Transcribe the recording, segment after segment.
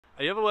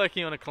Are you ever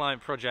working on a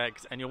client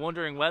project and you're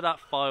wondering where that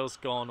file's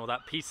gone or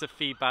that piece of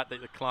feedback that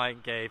the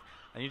client gave,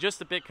 and you're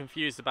just a bit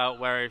confused about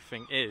where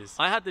everything is?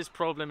 I had this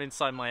problem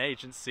inside my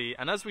agency,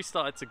 and as we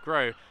started to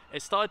grow,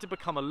 it started to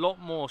become a lot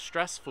more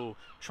stressful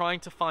trying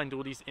to find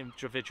all these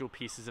individual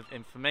pieces of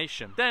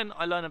information. Then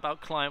I learned about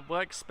client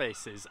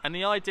workspaces and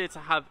the idea to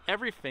have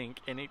everything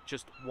in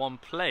just one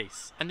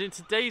place. And in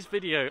today's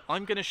video,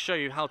 I'm going to show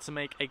you how to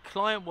make a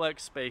client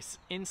workspace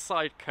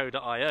inside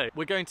Coder.io.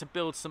 We're going to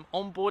build some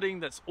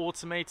onboarding that's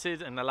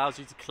automated and allows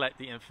you to collect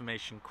the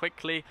information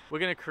quickly. We're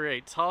going to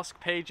create task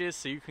pages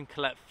so you can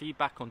collect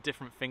feedback on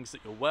different things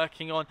that you're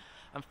working on.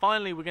 And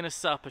finally, we're going to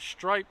set up a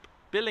Stripe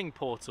billing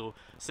portal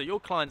so your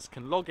clients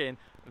can log in,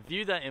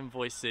 view their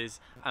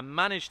invoices and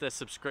manage their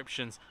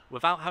subscriptions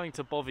without having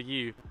to bother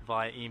you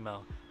via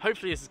email.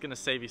 Hopefully this is going to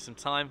save you some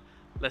time.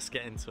 Let's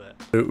get into it.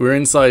 We're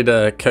inside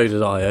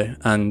Coder.io,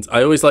 and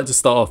I always like to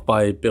start off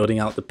by building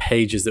out the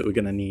pages that we're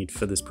going to need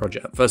for this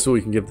project. First of all,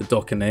 we can give the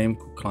doc a name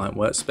called Client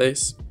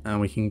Workspace,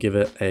 and we can give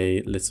it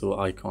a little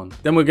icon.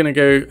 Then we're going to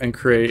go and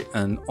create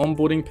an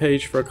onboarding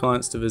page for our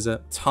clients to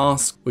visit.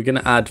 Task, we're going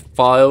to add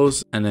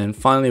files, and then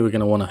finally we're going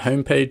to want a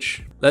home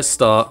page. Let's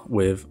start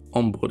with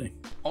onboarding.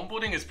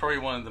 Onboarding is probably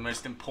one of the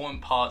most important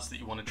parts that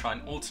you want to try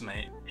and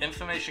automate.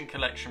 Information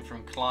collection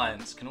from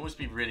clients can always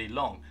be really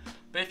long,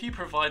 but if you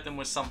provide them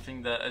with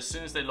something that as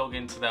soon as they log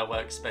into their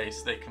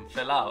workspace they can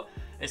fill out,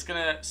 it's going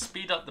to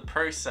speed up the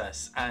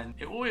process, and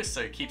it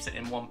also keeps it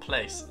in one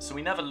place so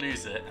we never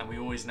lose it and we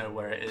always know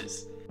where it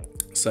is.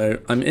 So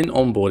I'm in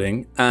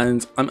onboarding,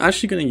 and I'm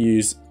actually going to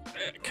use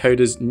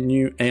Coder's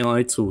new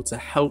AI tool to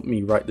help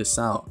me write this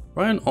out.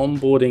 Write an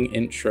onboarding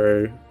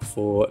intro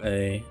for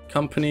a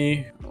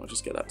company. I'll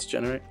just get that to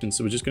generate. And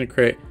so we're just going to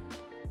create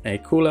a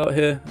call out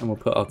here, and we'll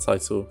put our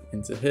title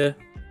into here.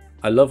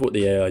 I love what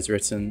the AI has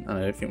written, and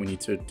I don't think we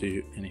need to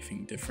do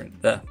anything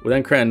different there. We'll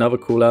then create another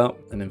call out,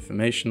 an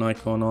information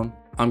icon on.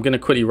 I'm going to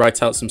quickly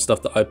write out some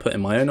stuff that I put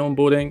in my own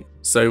onboarding.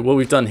 So what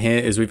we've done here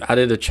is we've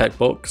added a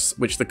checkbox,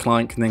 which the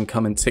client can then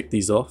come and tick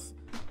these off.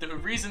 The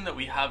reason that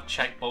we have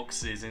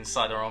checkboxes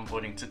inside our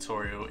onboarding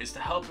tutorial is to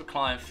help the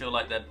client feel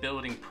like they're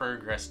building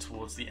progress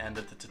towards the end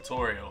of the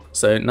tutorial.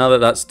 So now that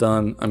that's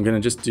done, I'm going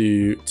to just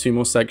do 2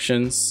 more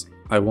sections.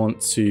 I want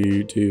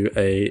to do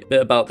a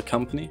bit about the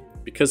company.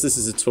 Because this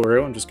is a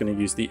tutorial, I'm just going to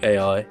use the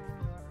AI.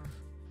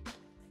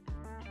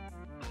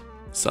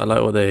 So I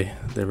like what they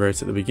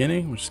wrote at the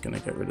beginning. We're just going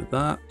to get rid of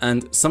that.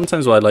 And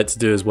sometimes what I'd like to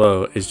do as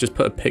well is just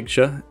put a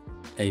picture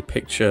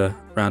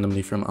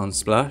randomly from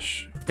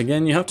Unsplash.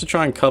 Again, you have to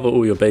try and cover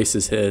all your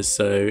bases here.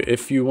 So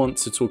if you want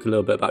to talk a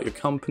little bit about your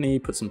company,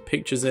 put some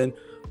pictures in,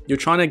 you're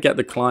trying to get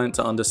the client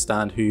to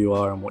understand who you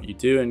are and what you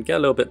do and get a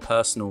little bit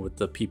personal with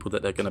the people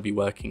that they're going to be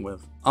working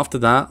with. After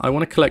that, I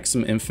want to collect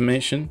some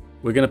information.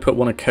 We're going to put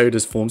one of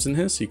Coder's forms in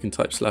here, so you can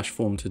type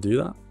 /form to do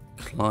that.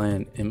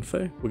 Client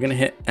info. We're going to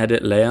hit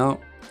edit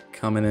layout,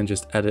 come in and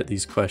just edit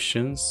these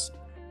questions.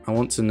 I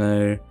want to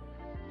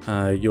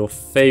know your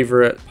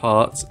favorite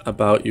part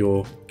about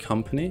your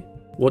company.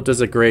 What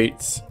does a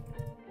great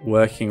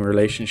working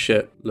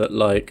relationship look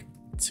like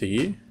to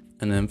you?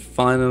 And then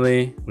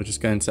finally, we're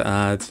just going to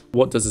add,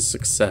 what does a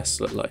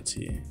success look like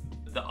to you?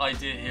 The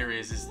idea here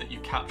is that you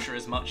capture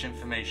as much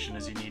information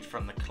as you need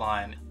from the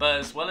client, but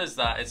as well as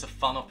that, it's a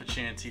fun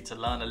opportunity to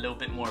learn a little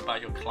bit more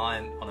about your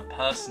client on a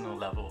personal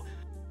level.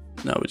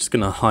 Now we're just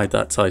going to hide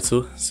that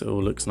title so it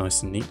all looks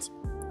nice and neat.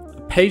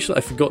 A page that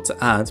I forgot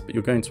to add, but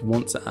you're going to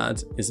want to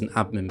add, is an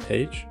admin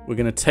page. We're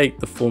going to take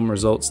the form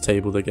results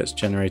table that gets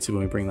generated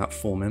when we bring that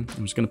form in.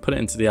 I'm just going to put it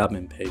into the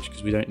admin page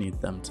because we don't need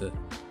them to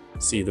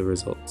see the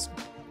results.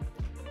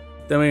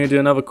 Then we're going to do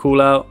another call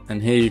out,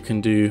 and here you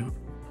can do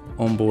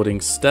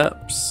onboarding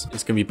steps.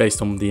 It's going to be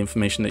based on the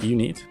information that you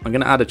need. I'm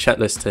going to add a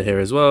checklist to here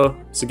as well,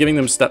 so giving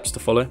them steps to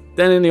follow.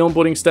 Then in the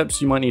onboarding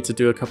steps, you might need to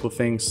do a couple of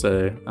things.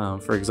 So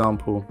for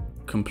example,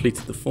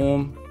 completed the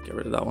form, get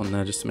rid of that one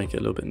there just to make it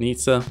a little bit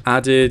neater.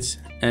 Added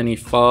any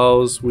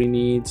files we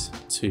need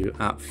to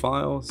app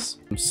files.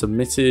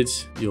 Submitted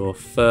your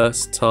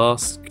first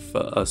task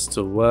for us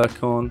to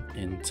work on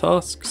in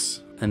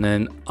tasks. And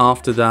then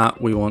after that,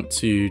 we want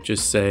to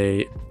just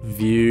say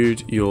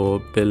viewed your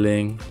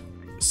billing.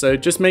 So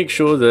just make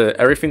sure that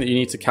everything that you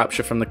need to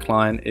capture from the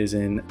client is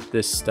in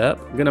this step.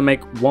 I'm going to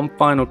make one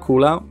final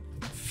call out.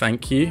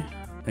 Thank you.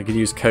 I could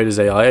use Coder's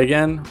AI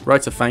again,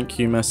 write a thank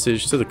you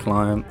message to the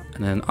client.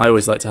 And then I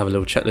always like to have a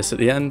little checklist at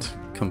the end,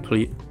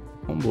 complete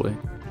onboarding.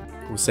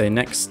 We'll say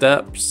next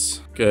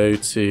steps, go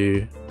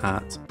to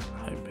at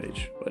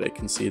homepage where they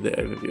can see the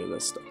overview of their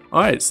stuff. All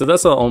right, so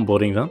that's our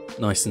onboarding done.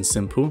 Nice and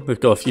simple. We've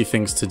got a few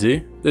things to do.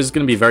 This is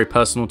going to be very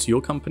personal to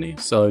your company,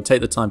 so take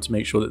the time to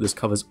make sure that this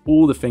covers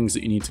all the things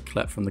that you need to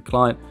collect from the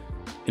client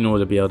in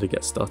order to be able to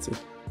get started.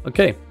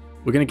 Okay,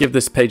 we're going to give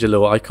this page a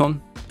little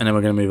icon, and then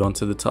we're going to move on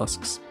to the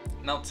tasks.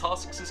 Now,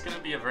 tasks is going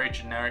to be a very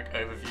generic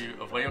overview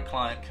of where your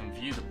client can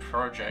view the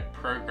project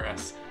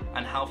progress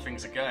and how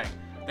things are going.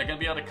 They're going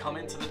to be able to come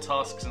into the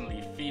tasks and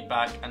leave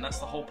feedback, and that's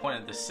the whole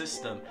point of this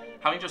system,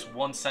 having just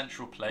one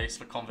central place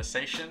for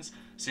conversations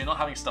So you're not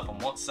having stuff on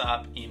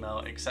WhatsApp,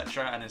 email,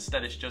 etc. And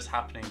instead it's just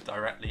happening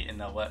directly in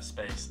their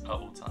workspace at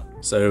all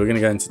times. So we're going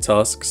to go into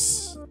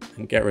tasks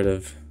and get rid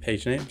of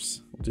page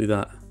names. We'll do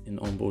that in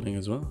onboarding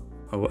as well.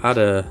 I will add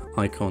an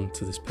icon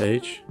to this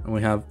page and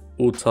we have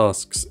all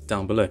tasks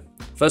down below.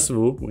 First of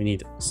all, we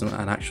need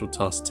an actual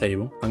task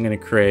table. I'm going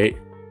to create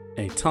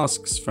a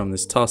tasks from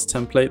this task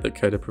template that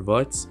Coda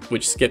provides,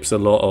 which skips a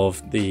lot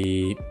of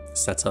the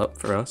setup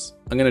for us.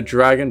 I'm going to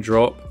drag and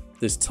drop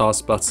this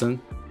task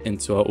button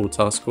into our all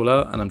task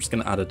callout, and I'm just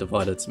going to add a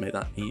divider to make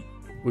that neat.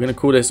 We're going to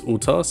call this all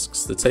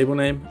tasks, the table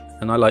name,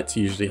 and I like to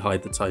usually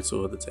hide the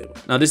title of the table.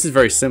 Now this is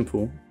very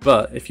simple,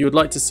 but if you would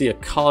like to see a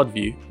card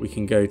view, we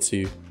can go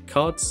to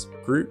cards,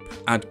 group,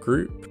 add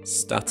group,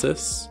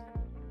 status,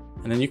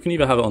 and then you can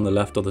either have it on the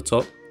left or the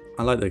top.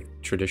 I like the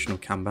traditional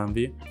Kanban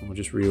view, and we'll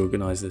just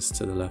reorganize this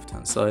to the left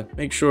hand side.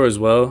 Make sure as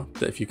well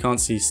that if you can't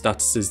see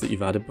statuses that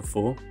you've added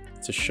before,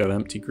 to show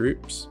empty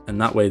groups,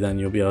 and that way then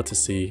you'll be able to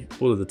see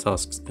all of the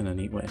tasks in a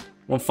neat way.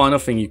 One final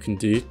thing you can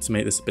do to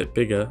make this a bit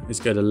bigger is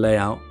go to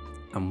layout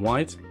and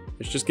wide,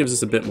 which just gives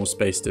us a bit more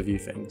space to view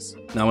things.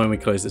 Now when we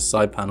close this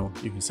side panel,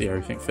 you can see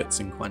everything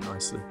fits in quite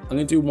nicely. I'm going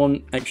to do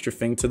one extra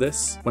thing to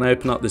this. When I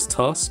open up this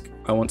task,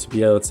 I want to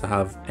be able to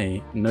have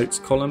a notes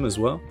column as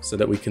well, so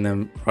that we can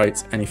then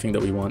write anything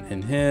that we want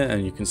in here,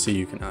 and you can see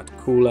you can add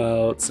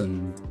callouts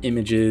and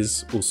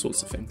images, all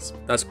sorts of things.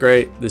 That's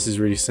great. This is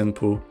really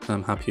simple.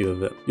 I'm happy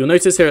with it. You'll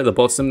notice here at the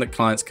bottom that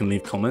clients can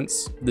leave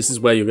comments. This is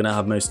where you're going to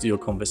have most of your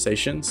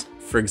conversations.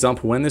 For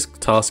example, when this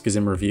task is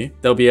in review,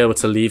 they'll be able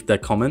to leave their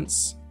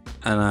comments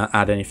and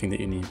add anything that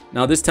you need.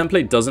 Now this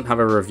template doesn't have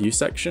a review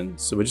section,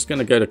 so we're just going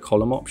to go to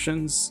column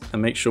options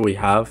and make sure we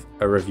have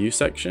a review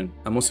section.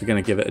 I'm also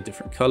going to give it a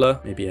different color,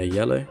 maybe a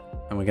yellow,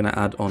 and we're going to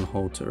add on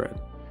hold to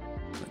red,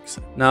 like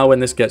so. Now when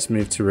this gets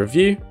moved to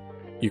review,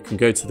 you can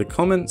go to the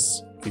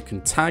comments, you can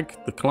tag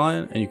the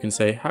client, and you can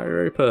say, "Hi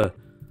Roper,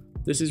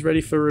 this is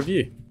ready for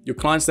review." Your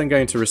client's then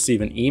going to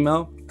receive an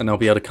email, and they'll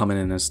be able to come in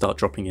and start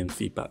dropping in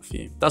feedback for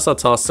you. That's our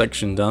task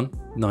section done.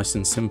 Nice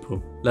and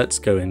simple. Let's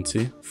go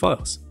into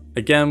files.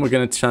 Again, we're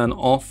going to turn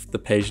off the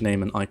page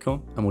name and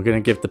icon, and we're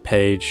going to give the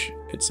page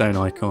its own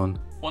icon.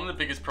 One of the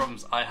biggest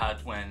problems I had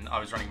when I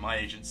was running my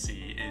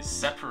agency is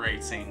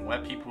separating where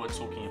people were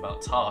talking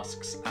about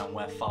tasks and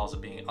where files are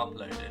being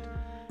uploaded.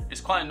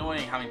 It's quite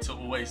annoying having to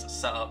always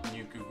set up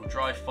new Google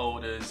Drive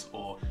folders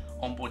or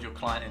onboard your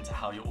client into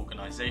how your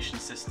organization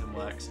system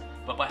works.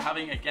 But by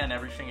having, again,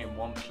 everything in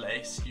one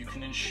place, you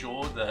can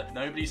ensure that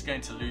nobody's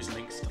going to lose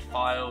links to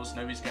files,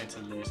 nobody's going to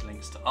lose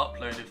links to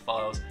uploaded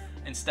files.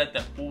 Instead,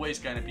 they're always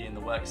going to be in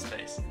the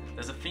workspace.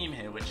 There's a theme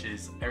here, which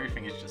is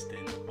everything is just in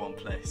one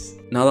place.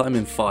 Now that I'm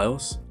in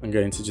files, I'm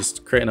going to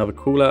just create another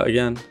callout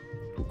again.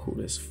 We'll call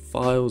this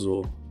files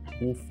or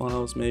all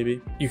files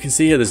maybe. You can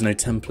see here there's no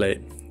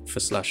template for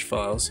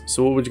 /files.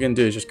 So what we're going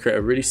to do is just create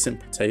a really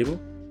simple table.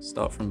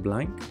 Start from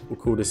blank. We'll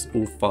call this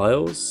all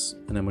files,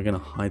 and then we're going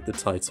to hide the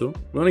title.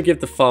 We want to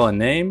give the file a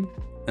name,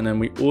 and then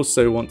we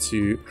also want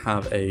to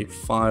have a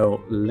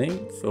file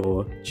length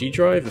or G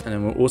drive, and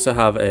then we'll also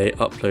have a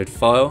upload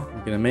file.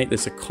 We're going to make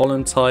this a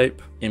column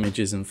type,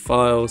 images and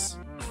files,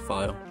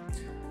 file.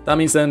 That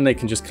means then they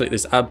can just click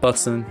this add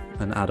button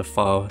and add a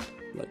file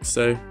like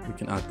so. We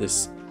can add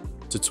this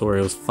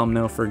tutorial's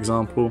thumbnail, for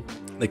example.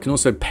 They can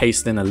also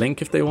paste in a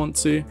link if they want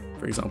to,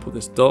 for example,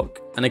 this doc,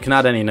 and they can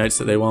add any notes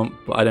that they want,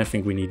 but I don't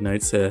think we need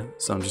notes here,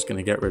 so I'm just going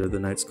to get rid of the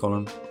notes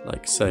column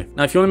like so.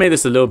 Now, if you want to make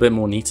this a little bit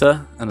more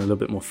neater and a little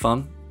bit more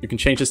fun, you can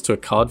change this to a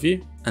card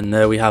view, and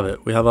there we have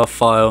it. We have our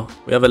file,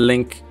 we have a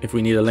link. If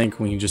we need a link,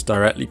 we can just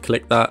directly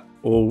click that,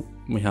 or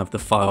we have the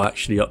file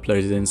actually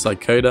uploaded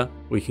inside Coda.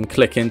 We can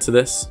click into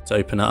this to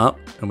open it up,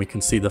 and we can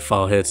see the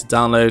file here to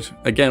download.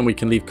 Again, we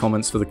can leave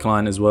comments for the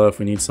client as well if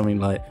we need something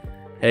like,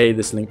 "Hey,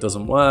 this link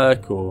doesn't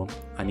work," or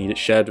 "I need it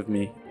shared with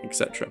me,"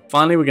 etc.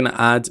 Finally, we're going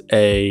to add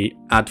a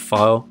add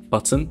file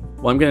button.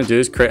 What I'm going to do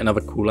is create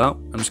another callout.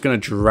 I'm just going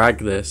to drag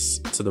this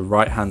to the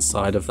right hand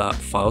side of that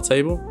file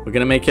table. We're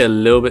going to make it a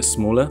little bit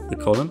smaller, the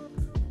column,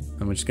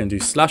 and we're just going to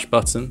do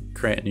 /button,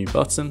 create a new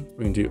button.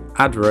 We're going to do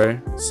add row,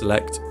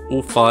 select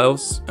all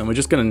files, and we're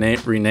just going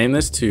to rename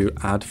this to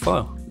add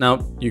file.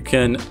 Now you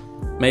can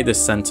make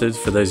this centered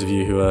for those of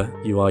you who are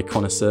UI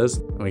connoisseurs,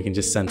 and we can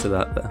just center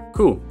that there.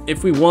 Cool.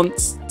 If we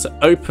want to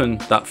open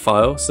that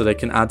file so they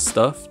can add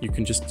stuff, you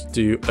can just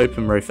do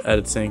open row for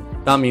editing.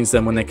 That means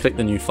then when they click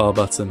the new file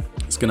button,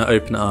 it's going to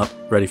open it up,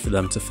 ready for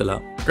them to fill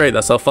out. Great,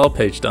 that's our file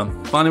page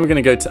done. Finally, we're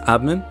going to go to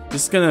admin.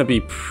 This is going to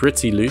be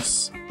pretty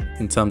loose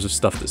in terms of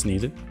stuff that's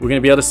needed. We're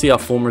going to be able to see our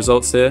form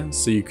results here,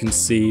 so you can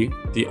see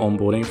the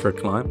onboarding for a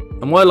client.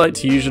 And what I like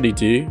to usually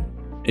do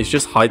is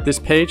just hide this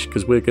page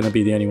because we're going to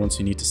be the only ones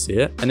who need to see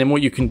it. And then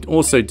what you can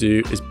also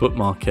do is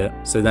bookmark it,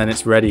 so then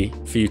it's ready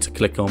for you to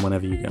click on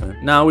whenever you go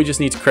in. Now we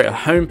just need to create a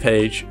home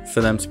page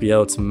for them to be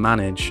able to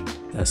manage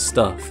their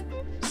stuff.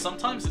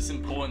 Sometimes it's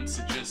important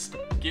to just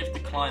give the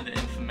client the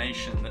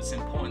information that's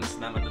important to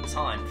them at the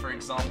time. For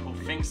example,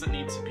 things that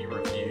need to be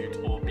reviewed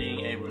or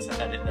being able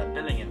to edit their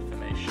billing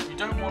information. You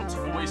don't want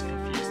to always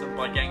confuse them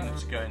by getting them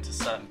to go into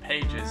certain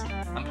pages,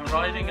 and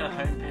providing a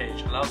home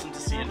page allows them to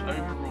see an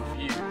overall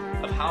view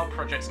of how a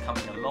project's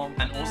coming along,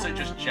 and also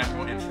just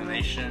general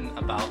information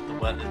about the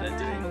work that they're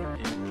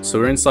doing. So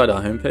we're inside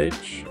our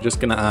homepage. I'm just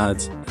going to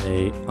add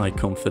a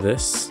icon for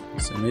this.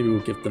 So maybe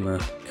we'll give them a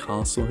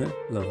castle here.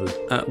 Lovely.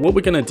 What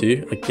we're going to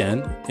do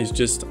again is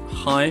just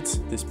hide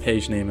this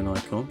page name and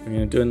icon. I'm going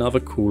to do another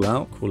call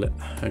out, call it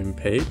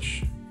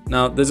homepage.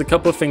 Now, there's a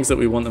couple of things that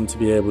we want them to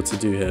be able to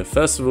do here.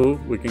 First of all,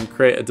 we can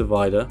create a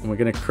divider, and we're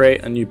going to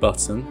create a new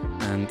button,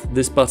 and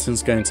this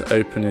button's going to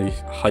open a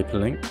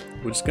hyperlink.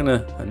 We're just going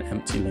to an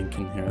empty link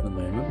in here at the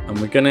moment, and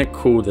we're going to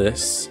call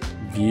this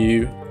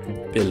view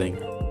billing,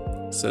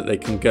 so that they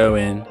can go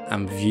in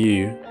and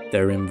view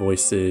their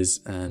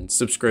invoices and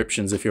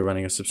subscriptions if you're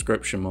running a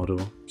subscription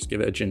model. Just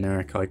give it a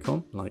generic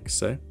icon like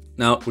so.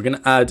 Now we're going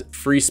to add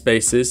 3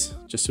 spaces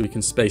just so we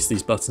can space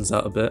these buttons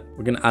out a bit.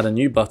 We're going to add a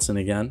new button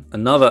again,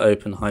 another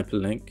open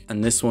hyperlink,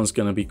 and this one's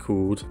going to be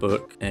called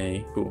book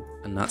a call.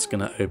 And that's going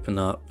to open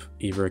up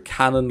either a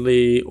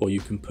Calendly, or you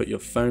can put your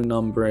phone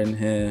number in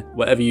here,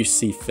 whatever you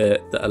see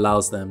fit that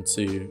allows them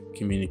to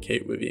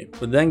communicate with you.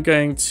 We're then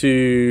going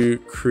to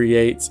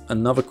create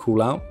another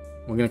call out.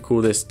 We're going to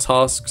call this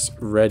tasks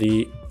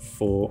ready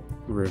for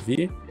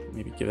review.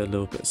 Maybe give it a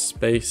little bit of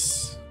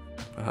space.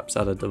 Perhaps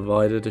add a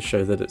divider to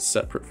show that it's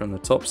separate from the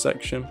top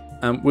section.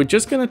 And we're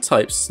just going to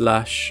type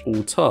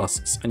 /all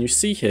tasks, and you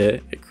see here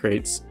it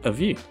creates a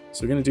view.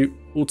 So we're going to do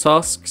all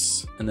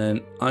tasks, and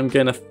then I'm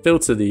going to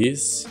filter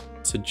these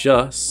to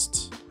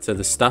just to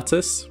the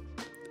status,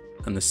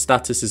 and the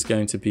status is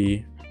going to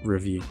be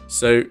review.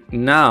 So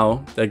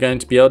now they're going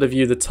to be able to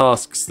view the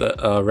tasks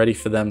that are ready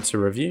for them to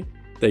review.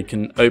 They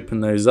can open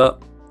those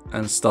up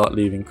and start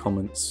leaving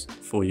comments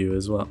for you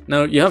as well.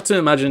 Now, you have to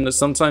imagine that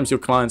sometimes your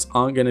clients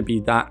aren't going to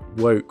be that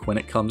woke when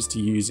it comes to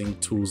using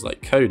tools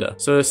like Coda.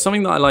 So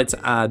something that I like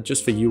to add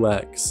just for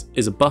UX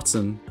is a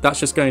button that's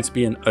just going to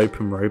be an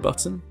open row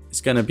button.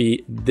 It's going to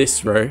be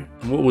this row,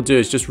 and what we'll do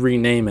is just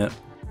rename it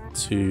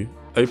to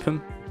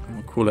open.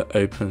 We'll call it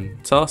open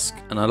task,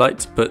 and I like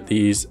to put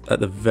these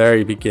at the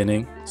very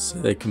beginning so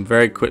they can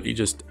very quickly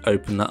just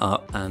open that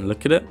up and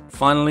look at it.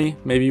 Finally,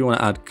 maybe you want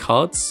to add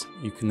cards.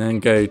 You can then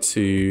go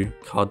to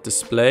card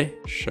display,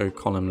 show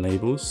column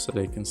labels so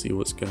they can see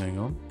what's going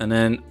on. And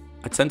then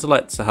I tend to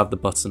like to have the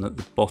button at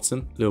the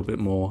bottom, a little bit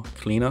more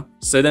cleaner.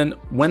 So then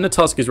when the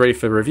task is ready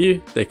for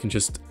review, they can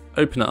just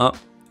open it up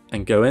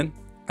and go in.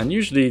 And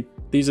usually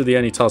these are the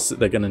only tasks that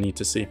they're going to need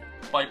to see.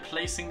 By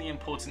placing the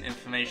important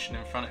information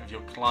in front of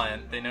your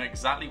client, they know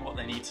exactly what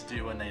they need to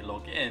do when they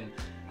log in.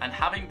 And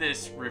having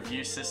this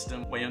review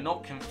system where you're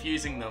not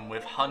confusing them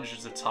with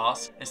hundreds of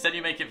tasks, instead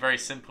you make it very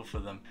simple for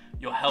them.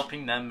 You're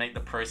helping them make the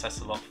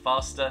process a lot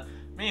faster,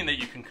 meaning that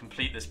you can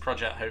complete this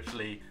project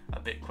hopefully a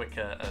bit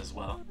quicker as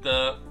well.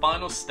 The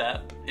final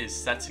step is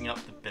setting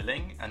up the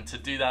billing, and to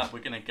do that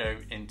we're going to go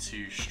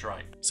into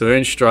Stripe. So we're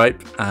in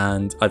Stripe,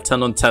 and I've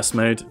turned on test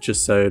mode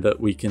just so that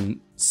we can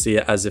see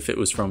it as if it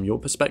was from your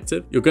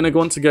perspective. You're going to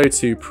want to go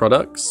to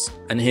products,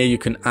 and here you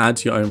can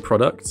add your own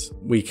product.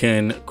 We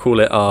can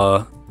call it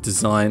our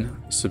design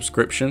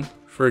subscription,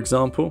 for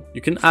example.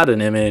 You can add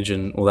an image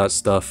and all that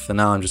stuff. For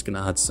now, I'm just going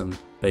to add some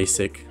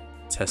basic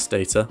test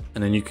data,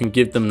 and then you can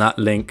give them that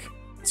link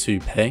to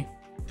pay.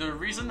 The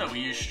reason that we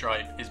use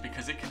Stripe is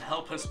because it can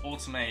help us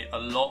automate a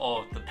lot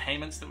of the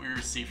payments that we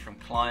receive from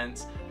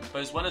clients,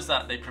 but as well as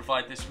that, they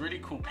provide this really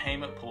cool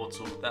payment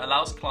portal that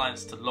allows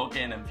clients to log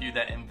in and view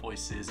their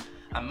invoices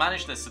and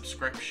manage their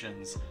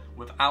subscriptions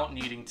without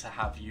needing to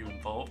have you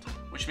involved,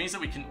 which means that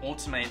we can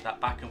automate that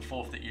back and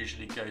forth that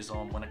usually goes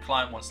on when a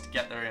client wants to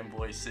get their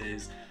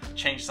invoices,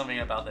 change something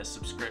about their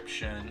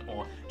subscription,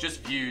 or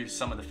just view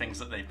some of the things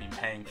that they've been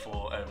paying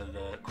for over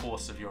the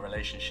course of your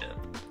relationship.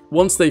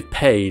 Once they've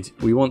paid,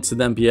 we want to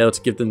then be able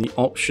to give them the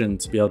option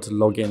to be able to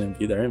log in and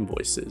view their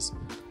invoices.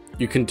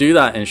 You can do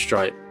that in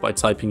Stripe by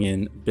typing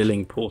in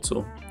billing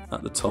portal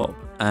at the top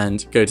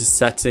and go to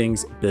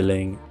settings,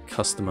 billing,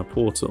 customer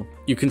portal.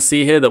 You can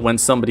see here that when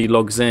somebody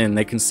logs in,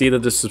 they can see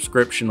that the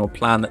subscription or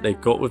plan that they've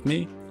got with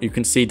me. You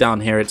can see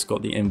down here it's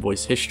got the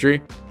invoice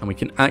history, and we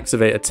can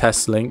activate a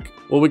test link.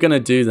 What we're going to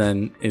do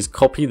then is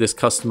copy this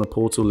customer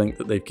portal link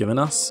that they've given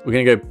us. We're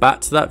going to go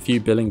back to that view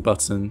billing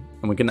button,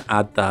 and we're going to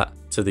add that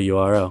to the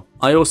URL.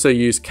 I also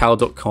use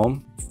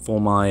cal.com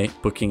for my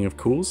booking of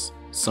calls.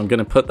 So I'm going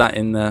to put that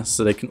in there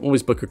so they can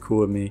always book a call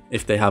with me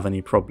if they have any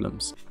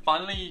problems.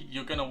 Finally,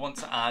 you're going to want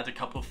to add a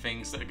couple of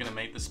things that are going to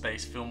make the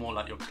space feel more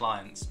like your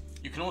clients.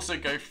 You can also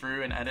go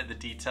through and edit the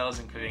details,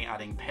 including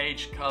adding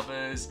page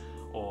covers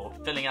or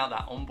filling out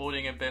that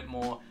onboarding a bit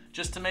more,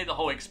 just to make the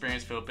whole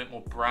experience feel a bit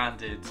more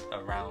branded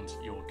around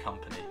your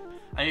company.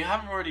 And if you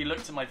haven't already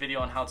looked at my video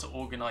on how to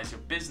organize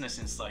your business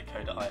inside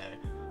Code.io,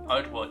 I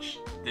would watch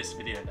this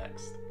video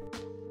next.